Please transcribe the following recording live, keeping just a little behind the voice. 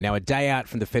Now, a day out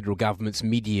from the federal government's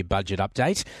mid-year budget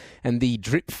update, and the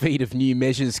drip feed of new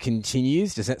measures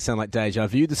continues. Does that sound like deja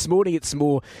vu? This morning it's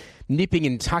more nipping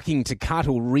and tucking to cut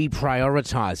or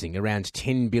reprioritising around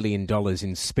 $10 billion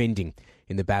in spending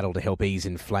in the battle to help ease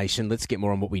inflation. Let's get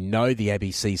more on what we know. The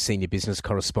ABC senior business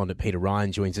correspondent Peter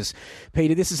Ryan joins us.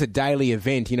 Peter, this is a daily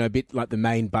event, a bit like the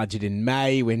main budget in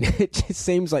May, when it just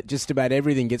seems like just about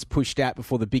everything gets pushed out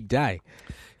before the big day.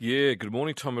 Yeah, good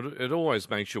morning, Tom. It always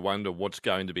makes you wonder what's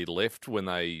going to be left when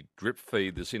they drip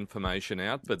feed this information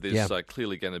out, but there's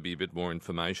clearly going to be a bit more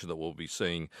information that we'll be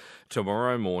seeing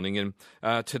tomorrow morning. And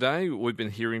today we've been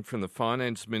hearing from the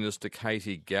Finance Minister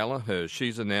Katy Gallagher.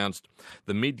 She's announced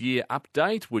the mid-year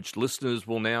update, which listeners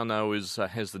will now know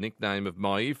has the nickname of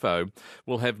MYEFO,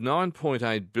 will have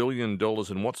 $9.8 billion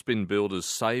in what's been billed as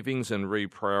savings and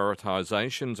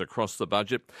reprioritisations across the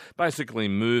budget, basically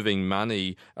moving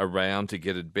money around to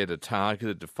get it better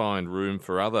targeted, to find room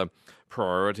for other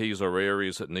priorities or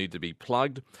areas that need to be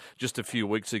plugged. Just a few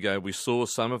weeks ago, we saw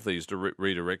some of these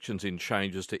redirections in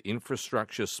changes to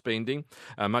infrastructure spending,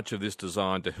 much of this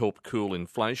designed to help cool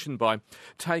inflation by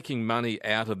taking money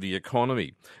out of the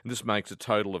economy. And this makes a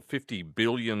total of $50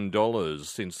 billion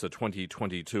since the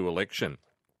 2022 election.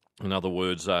 In other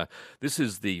words, this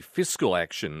is the fiscal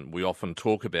action we often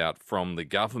talk about from the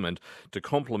government to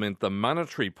complement the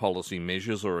monetary policy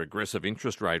measures or aggressive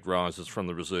interest rate rises from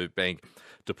the Reserve Bank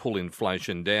to pull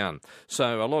inflation down.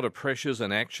 So a lot of pressures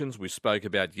and actions we spoke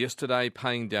about yesterday,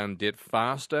 paying down debt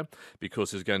faster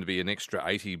because there's going to be an extra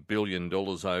 $80 billion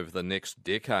over the next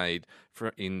decade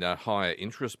in higher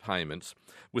interest payments,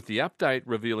 with the update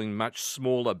revealing much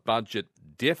smaller budget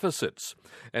deficits.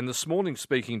 And this morning,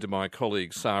 speaking to my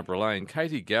colleague Sabra Lane,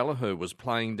 Katy Gallagher was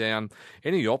playing down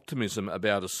any optimism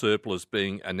about a surplus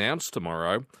being announced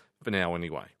tomorrow, for now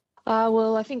anyway.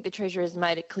 Well, I think the Treasurer has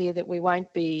made it clear that we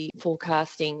won't be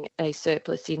forecasting a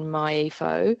surplus in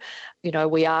MYEFO.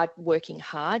 We are working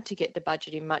hard to get the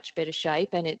budget in much better shape,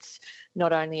 and it's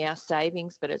not only our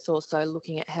savings, but it's also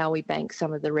looking at how we bank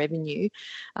some of the revenue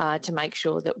to make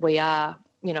sure that we are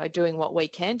doing what we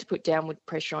can to put downward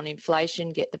pressure on inflation,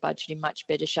 get the budget in much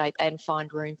better shape and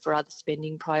find room for other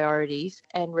spending priorities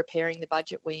and repairing the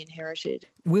budget we inherited.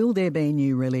 Will there be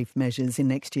new relief measures in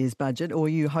next year's budget, or are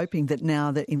you hoping that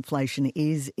now that inflation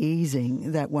is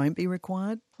easing, that won't be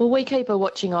required? Well, we keep a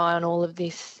watching eye on all of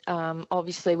this.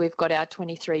 Obviously, we've got our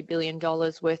 $23 billion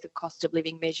worth of cost of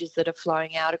living measures that are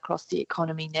flowing out across the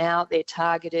economy now. They're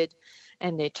targeted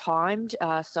and they're timed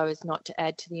so as not to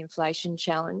add to the inflation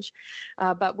challenge.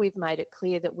 But we've made it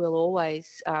clear that we'll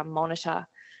always monitor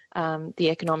the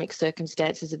economic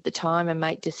circumstances at the time and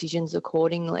make decisions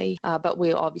accordingly. But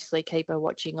we'll obviously keep a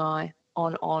watching eye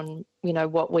on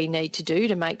what we need to do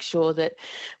to make sure that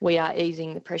we are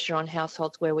easing the pressure on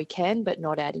households where we can, but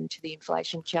not adding to the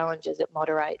inflation challenge as it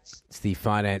moderates. It's the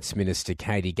Finance Minister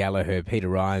Katy Gallagher. Peter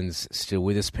Ryan's still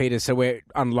with us. Peter, so we're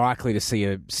unlikely to see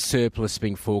a surplus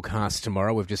being forecast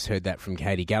tomorrow. We've just heard that from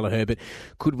Katy Gallagher, but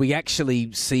could we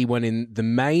actually see one in the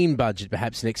main budget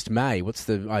perhaps next May? What's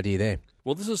the idea there?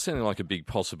 Well, this is sounding like a big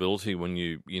possibility when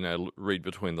you read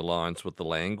between the lines with the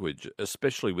language,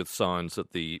 especially with signs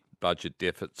that the budget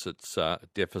deficits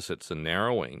are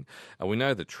narrowing. We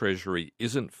know the Treasury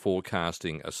isn't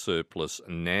forecasting a surplus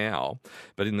now,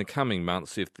 but in the coming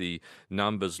months, if the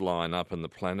numbers line up and the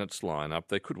planets line up,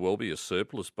 there could well be a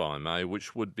surplus by May,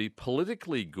 which would be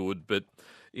politically good, but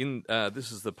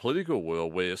this is the political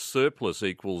world where surplus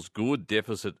equals good,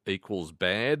 deficit equals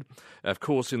bad. Of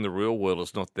course, in the real world,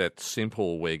 it's not that simple,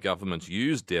 where governments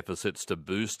use deficits to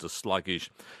boost a sluggish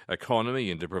economy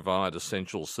and to provide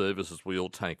essential services we all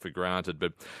take for granted.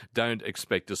 But don't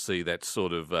expect to see that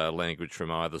sort of language from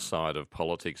either side of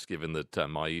politics, given that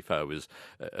MYEFO is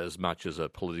as much as a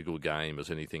political game as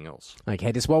anything else.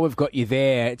 Okay, just while we've got you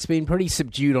there, it's been pretty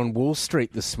subdued on Wall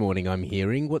Street this morning, I'm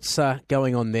hearing. What's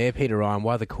going on there, Peter Ryan?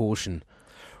 Why the caution?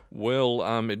 Well,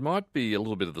 it might be a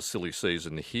little bit of the silly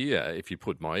season here, if you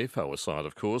put MYEFO aside,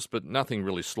 of course, but nothing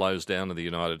really slows down in the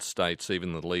United States,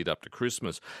 even the lead up to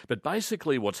Christmas. But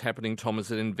basically what's happening, Tom, is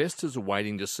that investors are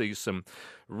waiting to see some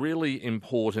really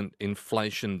important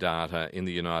inflation data in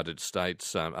the United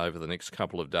States over the next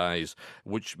couple of days,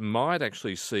 which might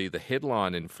actually see the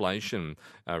headline inflation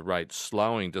rate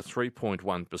slowing to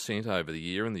 3.1% over the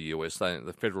year in the US.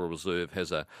 The Federal Reserve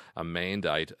has a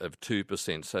mandate of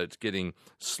 2%, so it's getting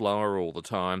lower all the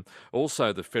time.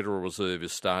 Also, the Federal Reserve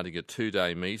is starting a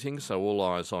 2-day meeting, so all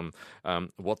eyes on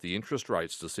what the interest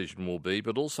rates decision will be,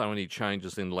 but also any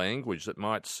changes in language that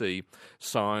might see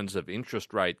signs of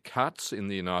interest rate cuts in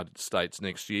the United States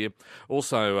next year.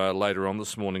 Also, later on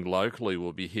this morning locally,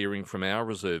 we'll be hearing from our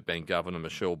Reserve Bank Governor,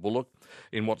 Michelle Bullock,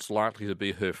 in what's likely to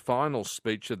be her final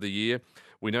speech of the year.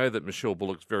 We know that Michelle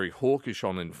Bullock's very hawkish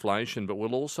on inflation, but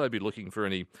we'll also be looking for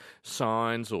any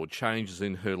signs or changes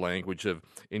in her language of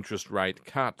interest rate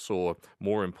cuts, or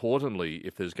more importantly,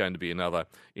 if there's going to be another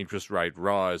interest rate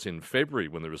rise in February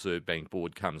when the Reserve Bank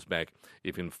Board comes back,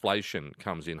 if inflation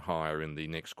comes in higher in the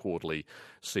next quarterly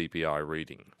CPI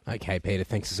reading. OK, Peter,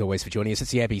 thanks as always for joining us. It's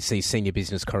the ABC Senior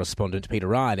Business Correspondent, Peter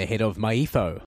Ryan, ahead of MYEFO.